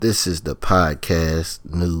This is the podcast,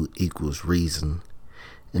 New Equals Reason.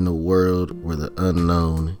 In a world where the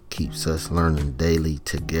unknown keeps us learning daily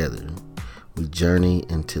together, we journey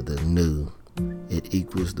into the new. It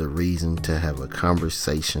equals the reason to have a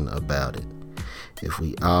conversation about it. If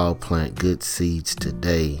we all plant good seeds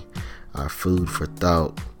today, our food for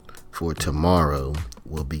thought for tomorrow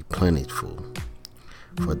will be plentiful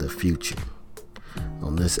for the future.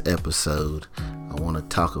 On this episode, I want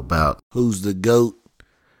to talk about Who's the GOAT?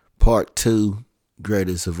 Part 2,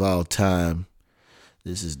 greatest of all time.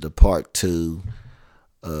 This is the part 2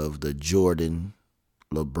 of the Jordan,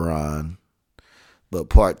 LeBron.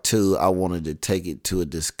 But part 2, I wanted to take it to a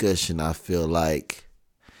discussion I feel like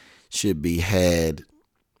should be had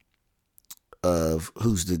of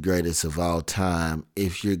who's the greatest of all time.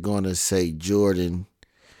 If you're going to say Jordan,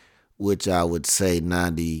 which I would say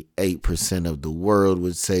 98% of the world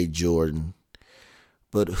would say Jordan,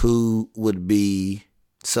 but who would be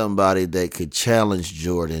somebody that could challenge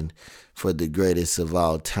Jordan for the greatest of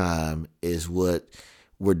all time is what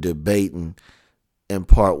we're debating. In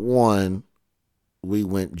part 1, we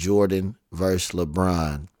went Jordan versus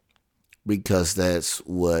LeBron because that's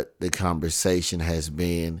what the conversation has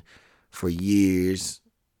been for years.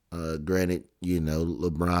 Granted,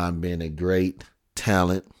 LeBron being a great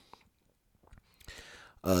talent,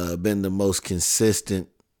 been the most consistent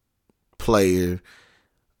player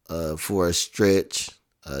for a stretch.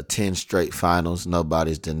 10 straight finals.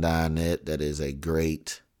 Nobody's denying that. That is a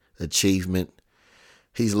great achievement.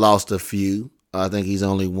 He's lost a few. I think he's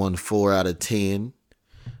only won 4 out of 10.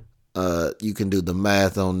 You can do the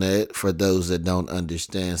math on that for those that don't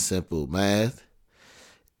understand simple math.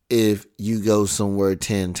 If you go somewhere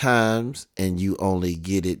 10 times and you only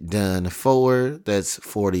get it done 4, that's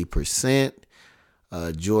 40%.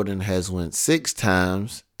 Jordan has went 6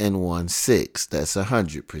 times and won 6. That's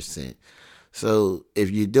 100%. So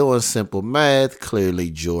if you're doing simple math,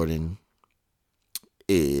 clearly Jordan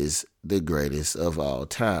is the greatest of all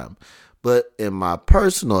time. But in my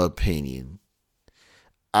personal opinion,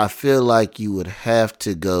 I feel like you would have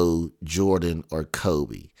to go Jordan or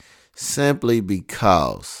Kobe, simply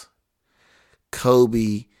because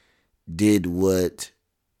Kobe did what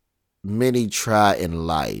many try in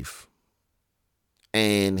life,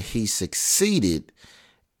 and he succeeded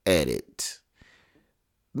at it.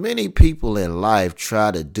 Many people in life try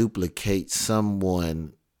to duplicate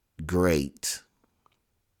someone great,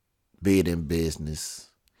 be it in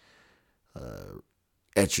business,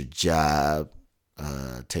 at your job,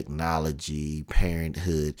 technology,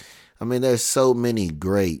 parenthood. I mean, there's so many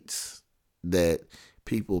greats that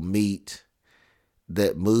people meet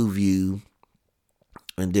that move you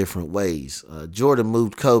in different ways. Jordan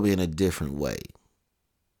moved Kobe in a different way.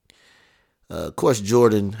 Of course,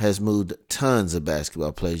 Jordan has moved tons of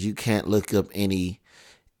basketball players. You can't look up any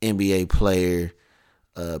NBA player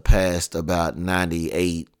past about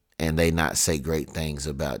 98 and they not say great things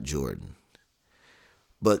about Jordan.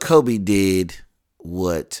 But Kobe did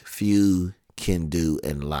what few can do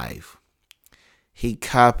in life. He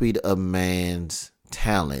copied a man's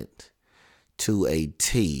talent to a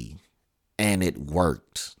T, and it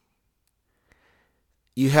worked.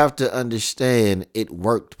 You have to understand it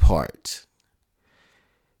worked part.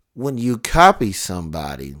 When you copy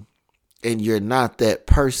somebody and you're not that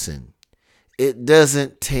person, it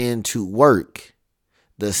doesn't tend to work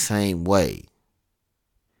the same way.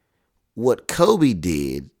 What Kobe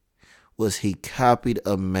did was he copied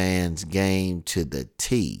a man's game to the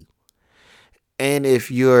T. And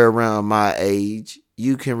if you're around my age,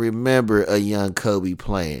 you can remember a young Kobe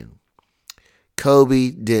playing.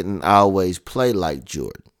 Kobe didn't always play like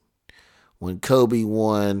Jordan. When Kobe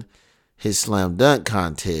won his slam dunk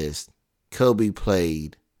contest, Kobe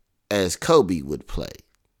played as Kobe would play,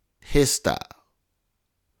 his style.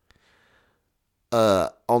 I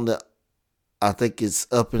think it's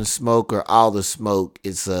Up in Smoke or All the Smoke.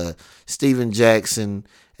 It's Steven Jackson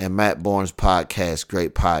and Matt Barnes podcast,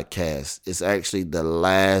 great podcast. It's actually the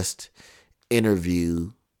last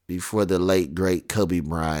interview before the late, great Kobe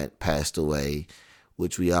Bryant passed away,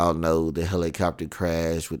 which we all know, the helicopter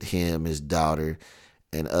crash with him, his daughter,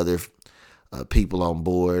 and other people on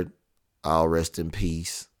board. All rest in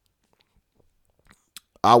peace.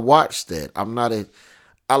 I watched that.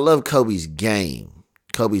 I love Kobe's game.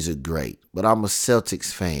 Kobe's a great, but I'm a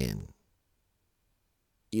Celtics fan.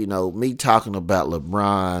 Me talking about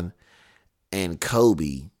LeBron and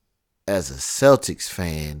Kobe as a Celtics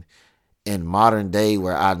fan in modern day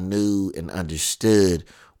where I knew and understood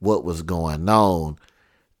what was going on,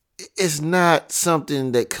 it's not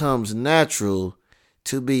something that comes natural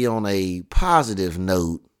to be on a positive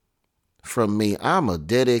note from me. I'm a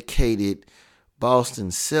dedicated Boston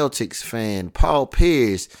Celtics fan, Paul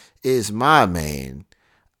Pierce is my man.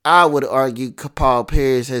 I would argue Paul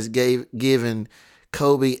Pierce has given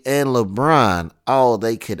Kobe and LeBron all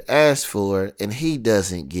they could ask for, and he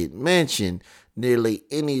doesn't get mentioned nearly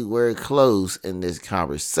anywhere close in this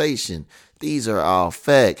conversation. These are all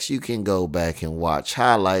facts. You can go back and watch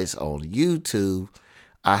highlights on YouTube.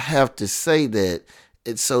 I have to say that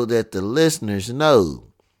it's so that the listeners know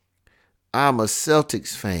I'm a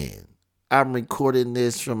Celtics fan. I'm recording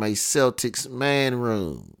this from a Celtics man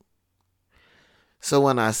room. So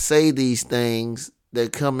when I say these things, they're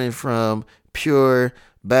coming from pure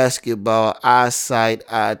basketball eyesight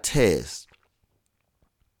eye test.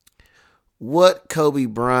 What Kobe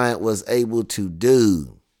Bryant was able to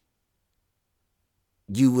do,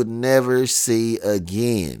 you would never see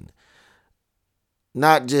again.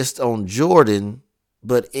 Not just on Jordan,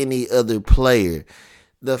 but any other player.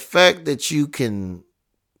 The fact that you can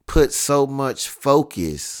put so much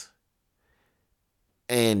focus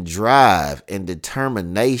and drive and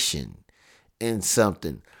determination in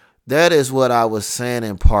something, that is what I was saying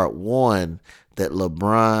in part one, that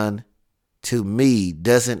LeBron, to me,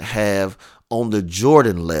 doesn't have on the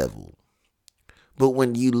Jordan level. But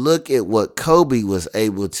when you look at what Kobe was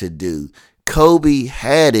able to do, Kobe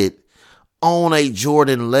had it on a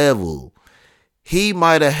Jordan level. He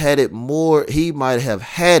might have had it more. He might have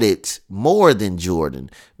had it more than Jordan,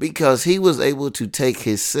 because he was able to take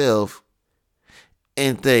himself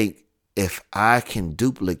and think, if I can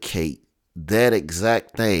duplicate that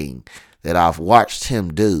exact thing that I've watched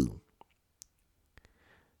him do,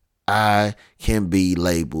 I can be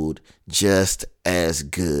labeled just as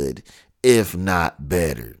good, if not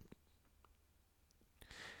better.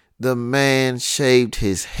 The man shaved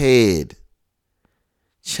his head,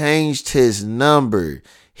 changed his number.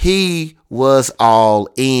 He was all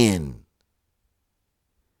in.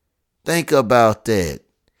 Think about that.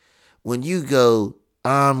 When you go,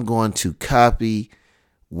 I'm going to copy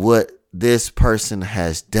what this person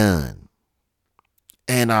has done,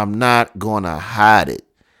 and I'm not going to hide it.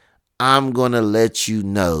 I'm going to let you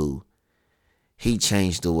know he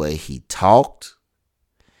changed the way he talked.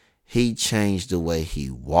 He changed the way he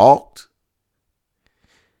walked.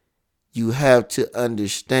 You have to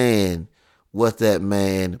understand what that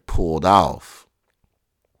man pulled off.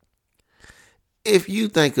 If you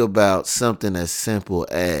think about something as simple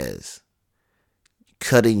as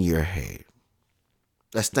cutting your hair,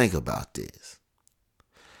 let's think about this.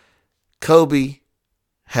 Kobe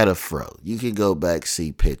had a fro. You can go back,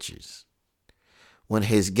 see pictures. When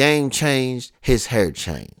his game changed, his hair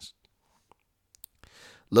changed.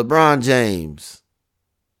 LeBron James,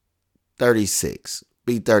 36,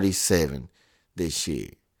 be 37 this year.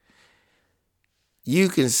 You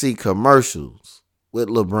can see commercials with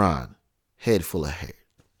LeBron, head full of hair.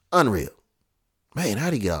 Unreal. Man,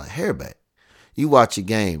 how'd he get all the hair back? You watch a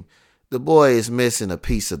game, the boy is missing a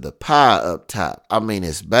piece of the pie up top. I mean,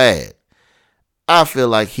 it's bad. I feel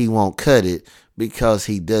like he won't cut it because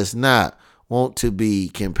he does not want to be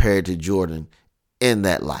compared to Jordan in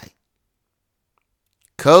that light.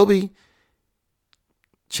 Kobe,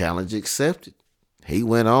 challenge accepted. He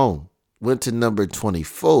went on, went to number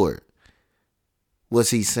 24. Was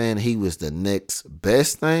he saying he was the next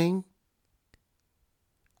best thing?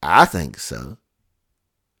 I think so.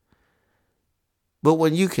 But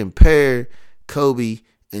when you compare Kobe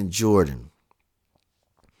and Jordan,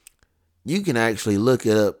 you can actually look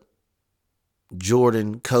it up.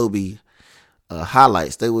 Jordan, Kobe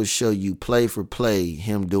highlights. They will show you play for play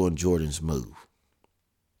him doing Jordan's move.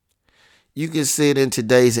 You can see it in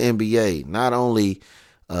today's NBA. Not only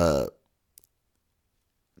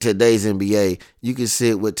today's NBA, you can see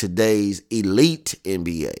it with today's elite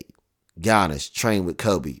NBA. Giannis trained with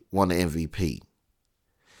Kobe, won the MVP.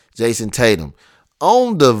 Jason Tatum,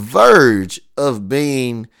 on the verge of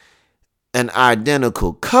being an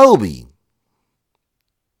identical Kobe.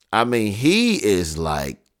 I mean, he is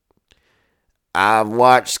like, I've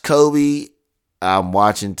watched Kobe, I'm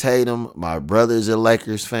watching Tatum. My brother's a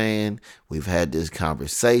Lakers fan. We've had this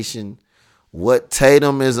conversation. What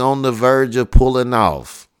Tatum is on the verge of pulling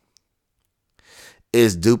off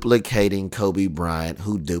is duplicating Kobe Bryant,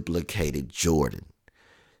 who duplicated Jordan.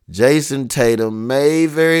 Jason Tatum may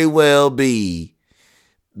very well be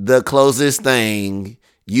the closest thing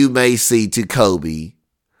you may see to Kobe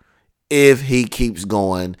if he keeps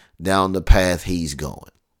going down the path he's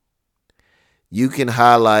going. You can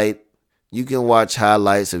watch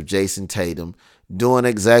highlights of Jason Tatum doing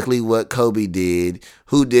exactly what Kobe did,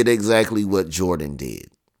 who did exactly what Jordan did.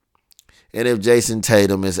 And if Jason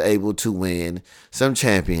Tatum is able to win some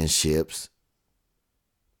championships,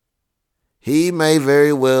 He may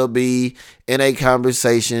very well be in a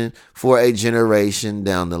conversation for a generation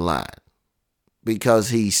down the line because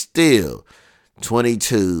he's still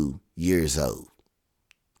 22 years old.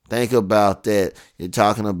 Think about that. You're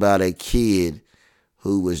talking about a kid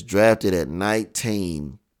who was drafted at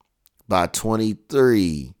 19. By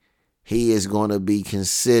 23, he is going to be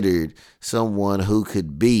considered someone who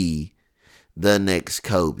could be the next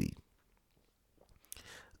Kobe.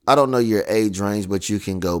 I don't know your age range, but you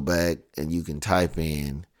can go back and you can type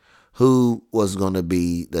in who was going to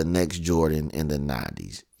be the next Jordan in the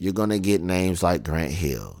 90s. You're going to get names like Grant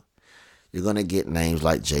Hill. You're going to get names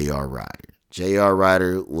like J.R. Rider. J.R.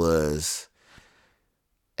 Rider was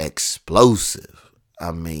explosive.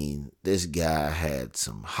 I mean, this guy had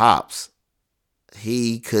some hops.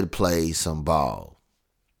 He could play some ball.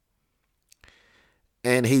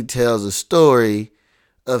 And he tells a story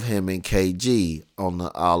of him and KG on the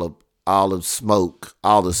All the Smoke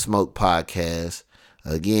podcast.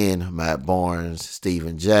 Again, Matt Barnes,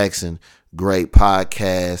 Steven Jackson, great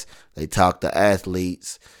podcast. They talk to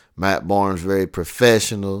athletes. Matt Barnes, very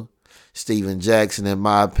professional. Steven Jackson, in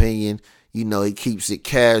my opinion, he keeps it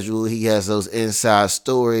casual. He has those inside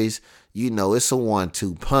stories. It's a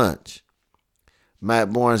 1-2 punch.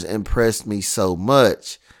 Matt Barnes impressed me so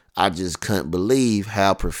much. I just couldn't believe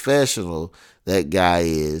how professional that guy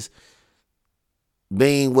is,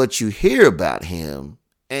 being what you hear about him,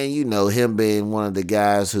 and him being one of the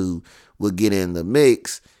guys who would get in the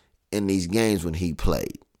mix in these games when he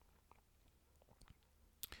played.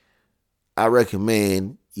 I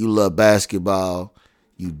recommend, you love basketball,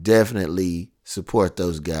 you definitely support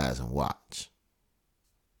those guys and watch.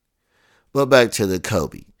 But back to the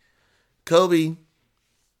Kobe.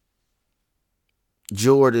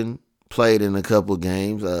 Jordan played in a couple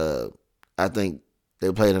games. I think they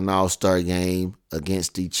played an all-star game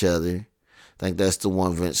against each other. I think that's the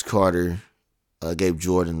one Vince Carter gave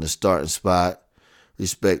Jordan the starting spot.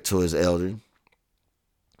 Respect to his elder.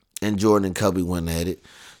 And Jordan and Kobe went at it.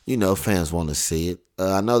 Fans want to see it.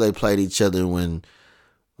 I know they played each other when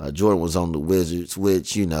Jordan was on the Wizards,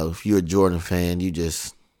 which, if you're a Jordan fan,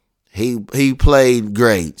 he played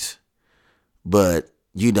great, but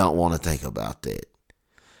you don't want to think about that.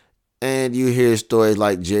 And you hear stories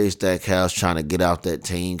like Jerry Stackhouse trying to get out that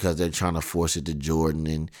team because they're trying to force it to Jordan,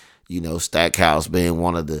 and, Stackhouse being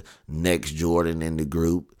one of the next Jordan in the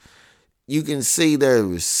group. You can see there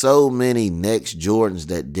were so many next Jordans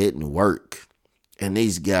that didn't work. And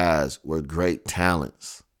these guys were great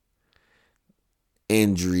talents.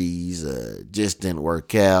 Injuries just didn't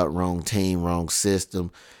work out. Wrong team, wrong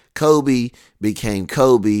system. Kobe became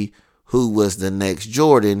Kobe, who was the next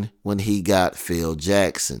Jordan when he got Phil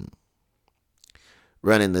Jackson.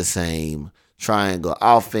 Running the same triangle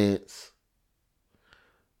offense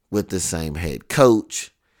with the same head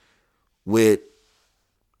coach, with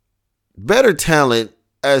better talent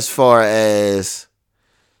as far as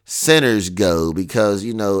centers go, because,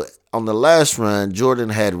 on the last run, Jordan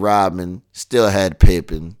had Rodman, still had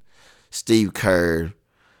Pippen, Steve Kerr,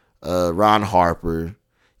 Ron Harper.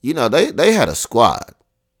 They had a squad.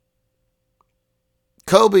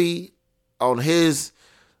 Kobe, on his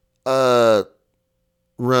run,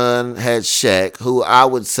 had Shaq, who I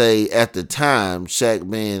would say at the time, Shaq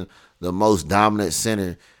being the most dominant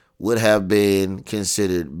center, would have been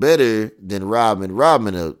considered better than Rodman.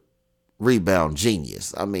 Rodman, a rebound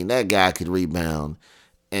genius. I mean, that guy could rebound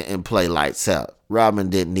and play lights out. Rodman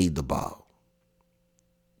didn't need the ball.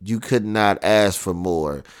 You could not ask for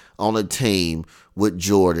more on a team with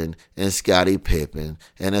Jordan and Scottie Pippen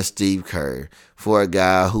and a Steve Kerr for a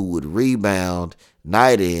guy who would rebound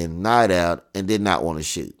night in, night out, and did not want to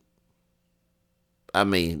shoot. I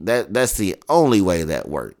mean, that's the only way that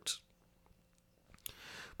worked.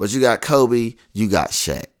 But you got Kobe, you got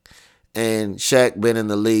Shaq. And Shaq been in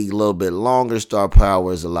the league a little bit longer. Star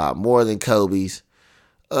power is a lot more than Kobe's.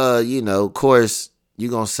 Of course,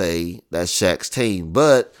 you're going to say that's Shaq's team.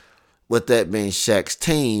 But with that being Shaq's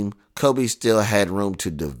team, Kobe still had room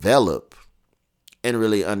to develop and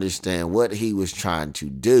really understand what he was trying to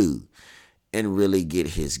do and really get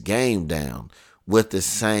his game down with the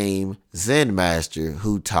same Zen master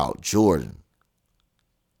who taught Jordan.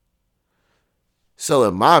 So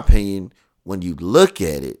in my opinion, when you look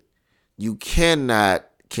at it, you cannot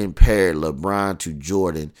compare LeBron to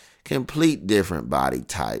Jordan. Complete different body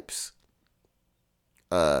types.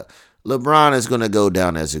 LeBron is going to go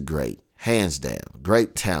down as a great, hands down,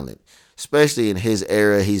 great talent. Especially in his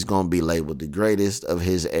era, he's going to be labeled the greatest of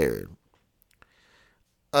his era.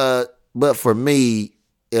 But for me,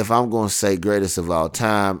 if I'm going to say greatest of all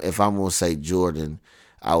time, if I'm going to say Jordan,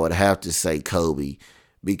 I would have to say Kobe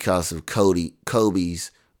because of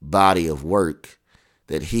Kobe's body of work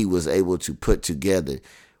that he was able to put together.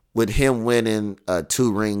 With him winning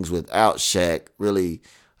 2 rings without Shaq, really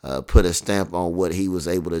put a stamp on what he was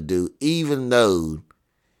able to do, even though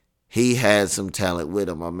he had some talent with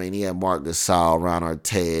him. I mean, he had Marc Gasol, Ron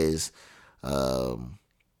Artest.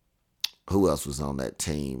 Who else was on that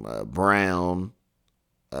team? Brown.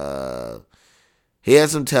 He had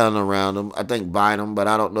some talent around him. I think Bynum, but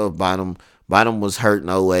I don't know if Bynum was hurt in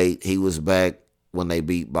 '08. He was back when they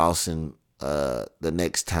beat Boston the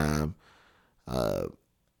next time.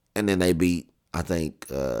 And then they beat, I think,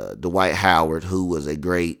 Dwight Howard, who was a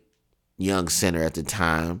great young center at the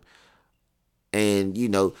time. And,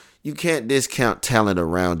 you can't discount talent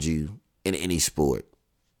around you in any sport.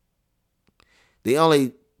 The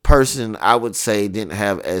only person I would say didn't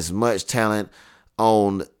have as much talent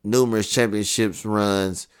on numerous championships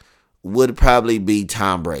runs would probably be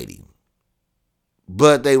Tom Brady.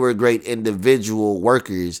 But they were great individual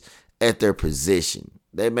workers at their position.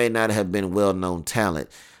 They may not have been well-known talent.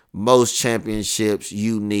 Most championships,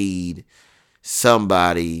 you need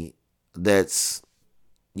somebody that's,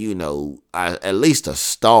 at least a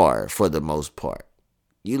star for the most part.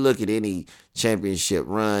 You look at any championship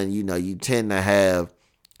run, you tend to have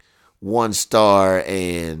one star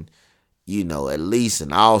and, at least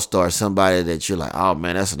an all-star, somebody that you're like, oh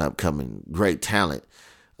man, that's an upcoming great talent.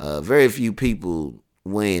 Very few people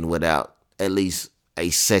win without at least a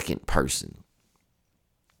second person.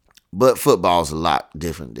 But football's a lot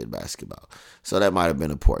different than basketball. So that might have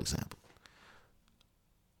been a poor example.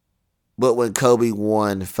 But when Kobe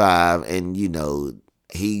won 5 and,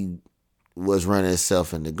 he was running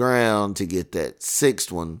himself in the ground to get that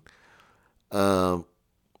 6th one,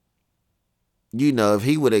 if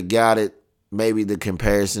he would have got it, maybe the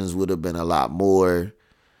comparisons would have been a lot more.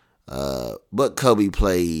 But Kobe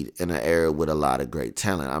played in an era with a lot of great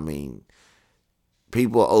talent. I mean,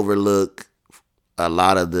 people overlook a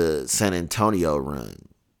lot of the San Antonio run.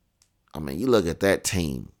 I mean, you look at that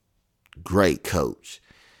team, great coach.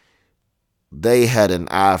 They had an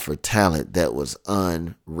eye for talent that was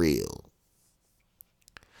unreal.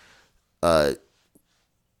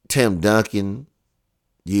 Tim Duncan,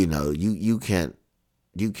 you can't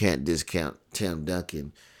discount Tim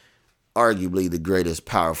Duncan, arguably the greatest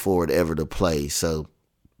power forward ever to play. So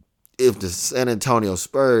if the San Antonio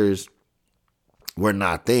Spurs were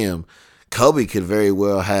not them, Kobe could very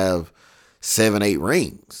well have 7, 8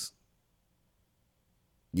 rings.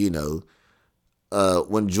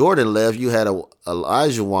 When Jordan left, you had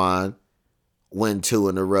Olajuwon win 2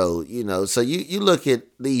 in a row. So you look at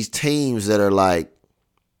these teams that are like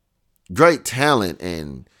great talent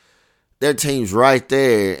and their team's right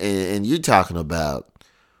there, and you're talking about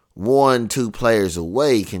 1, 2 players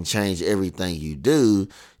away can change everything you do.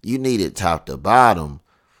 You need it top to bottom.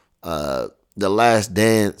 The Last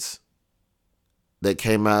Dance that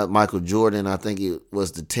came out, Michael Jordan, I think it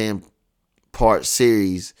was the 10-part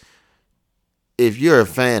series. If you're a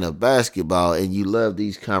fan of basketball and you love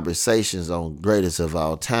these conversations on greatest of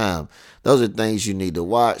all time, those are things you need to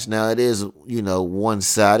watch. Now, it is,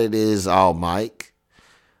 one-sided. It is all Mike.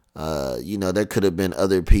 There could have been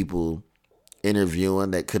other people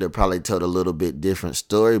interviewing that could have probably told a little bit different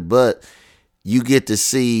story, but you get to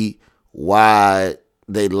see why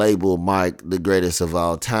they label Mike the greatest of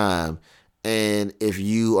all time. And if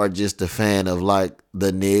you are just a fan of like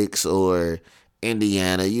the Knicks or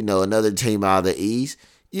Indiana, another team out of the East,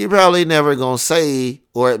 you're probably never going to say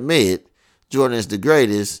or admit Jordan's the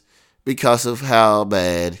greatest because of how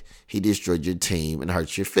bad he destroyed your team and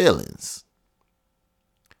hurt your feelings.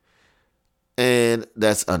 And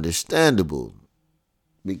that's understandable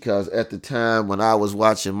because at the time when I was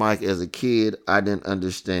watching Mike as a kid, I didn't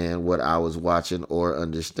understand what I was watching or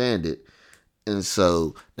understand it. And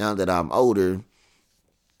so now that I'm older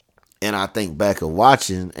and I think back of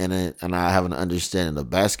watching and I have an understanding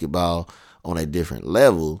of basketball on a different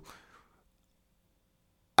level,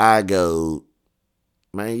 I go,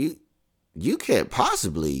 man, you can't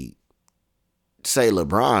possibly say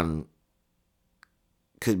LeBron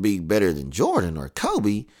could be better than Jordan or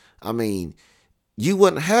Kobe. I mean, you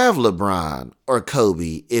wouldn't have LeBron or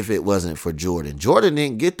Kobe if it wasn't for Jordan. Jordan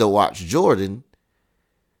didn't get to watch Jordan.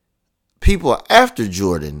 People after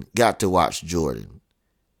Jordan got to watch Jordan.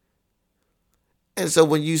 And so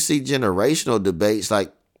when you see generational debates,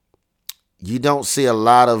 like you don't see a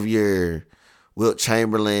lot of your Wilt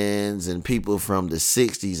Chamberlains and people from the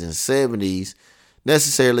 60s and 70s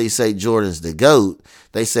necessarily say Jordan's the GOAT.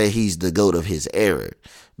 They say he's the GOAT of his era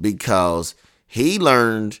because he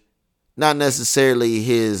learned not necessarily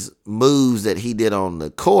his moves that he did on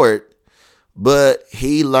the court, but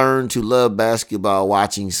he learned to love basketball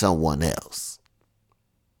watching someone else.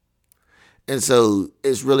 And so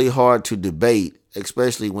it's really hard to debate,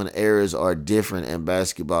 especially when eras are different in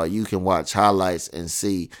basketball. You can watch highlights and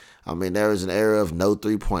see, there was an era of no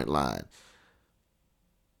 3-point line.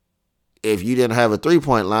 If you didn't have a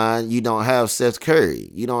 3-point line, you don't have Seth Curry.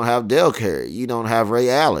 You don't have Del Curry. You don't have Ray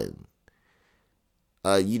Allen.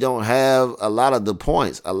 You don't have a lot of the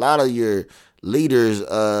points. A lot of your leaders,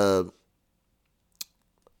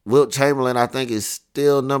 Wilt Chamberlain, I think, is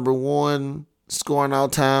still number one scoring all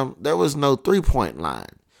time. There was no 3-point line.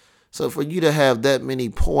 So for you to have that many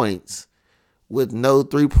points with no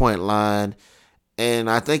 3-point line, and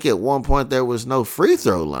I think at one point there was no free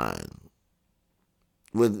throw line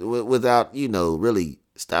without, really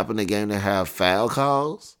stopping the game to have foul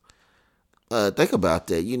calls. Think about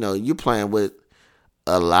that. You're playing with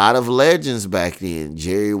a lot of legends back then.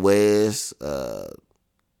 Jerry West, to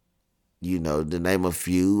name a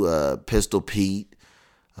few, Pistol Pete,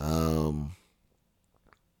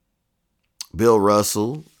 Bill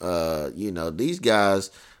Russell. These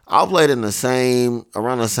guys all played around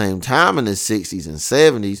the same time in the 60s and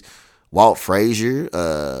 70s. Walt Frazier,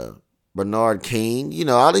 Bernard King,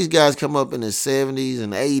 all these guys come up in the 70s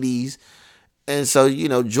and 80s. And so,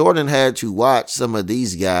 Jordan had to watch some of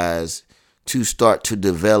these guys to start to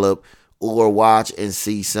develop or watch and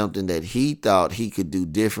see something that he thought he could do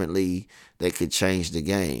differently that could change the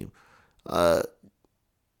game.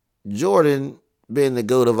 Jordan, being the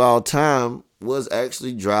GOAT of all time, was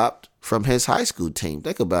actually dropped from his high school team.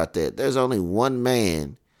 Think about that. There's only one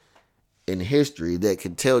man in history that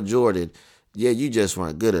could tell Jordan, yeah, you just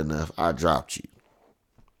weren't good enough. I dropped you.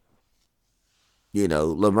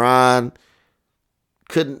 LeBron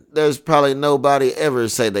couldn't, there's probably nobody ever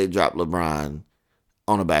say they dropped LeBron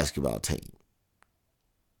on a basketball team.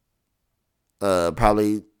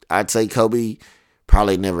 Probably, I'd say Kobe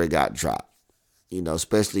probably never got dropped.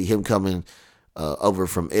 Especially him coming over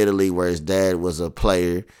from Italy where his dad was a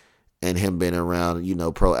player and him being around,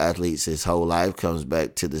 pro athletes his whole life, comes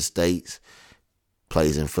back to the States,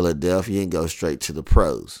 plays in Philadelphia and goes straight to the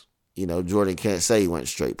pros. Jordan can't say he went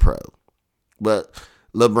straight pro. But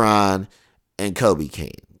LeBron and Kobe can.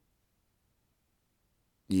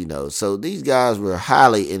 So these guys were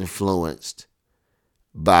highly influenced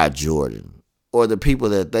by Jordan, or the people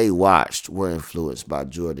that they watched were influenced by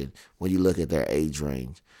Jordan when you look at their age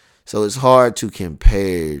range. So it's hard to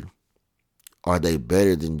compare, are they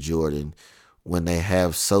better than Jordan, when they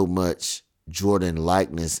have so much Jordan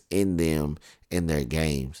likeness in them in their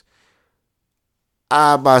games.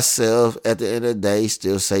 I myself, at the end of the day,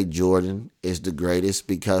 still say Jordan is the greatest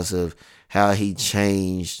because of how he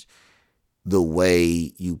changed the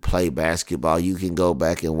way you play basketball. You can go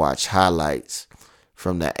back and watch highlights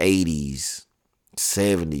from the 80s,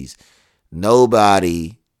 70s.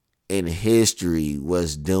 Nobody in history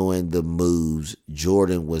was doing the moves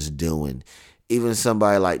Jordan was doing. Even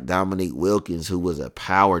somebody like Dominique Wilkins, who was a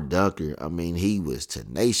power dunker. He was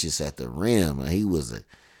tenacious at the rim. He was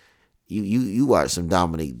you watch some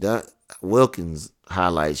Dominique Wilkins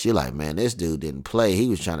highlights, you're like, man, this dude didn't play. He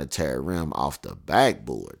was trying to tear a rim off the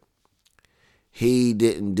backboard. He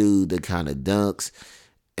didn't do the kind of dunks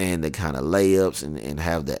and the kind of layups and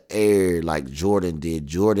have the air like Jordan did.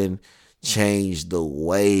 Jordan changed the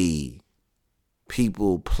way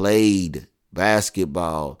people played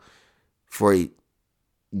basketball for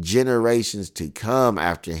generations to come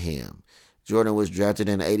after him. Jordan was drafted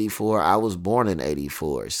in 84. I was born in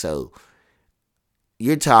 84. So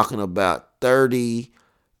you're talking about 30,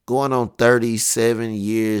 going on 37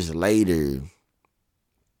 years later,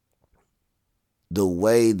 the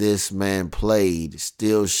way this man played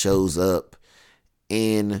still shows up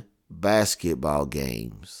in basketball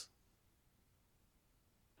games.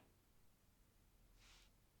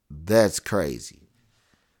 That's crazy.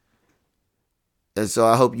 And so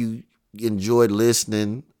I hope you enjoyed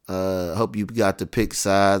listening. I hope you got to pick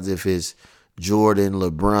sides, if it's Jordan,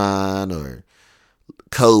 LeBron, or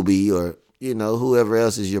Kobe, or, whoever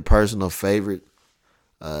else is your personal favorite,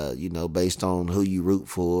 based on who you root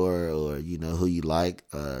for, or, who you like.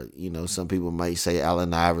 Some people might say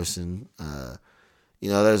Allen Iverson.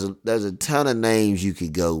 There's a ton of names you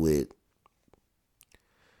could go with.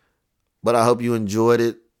 But I hope you enjoyed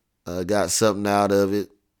it, got something out of it,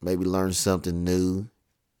 maybe learned something new,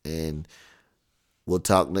 and we'll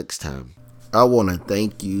talk next time. I want to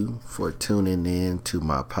thank you for tuning in to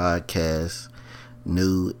my podcast,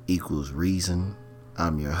 New Equals Reason.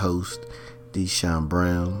 I'm your host, Deshaun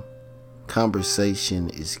Brown. Conversation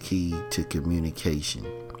is key to communication.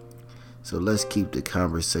 So let's keep the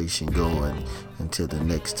conversation going until the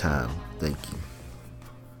next time. Thank you.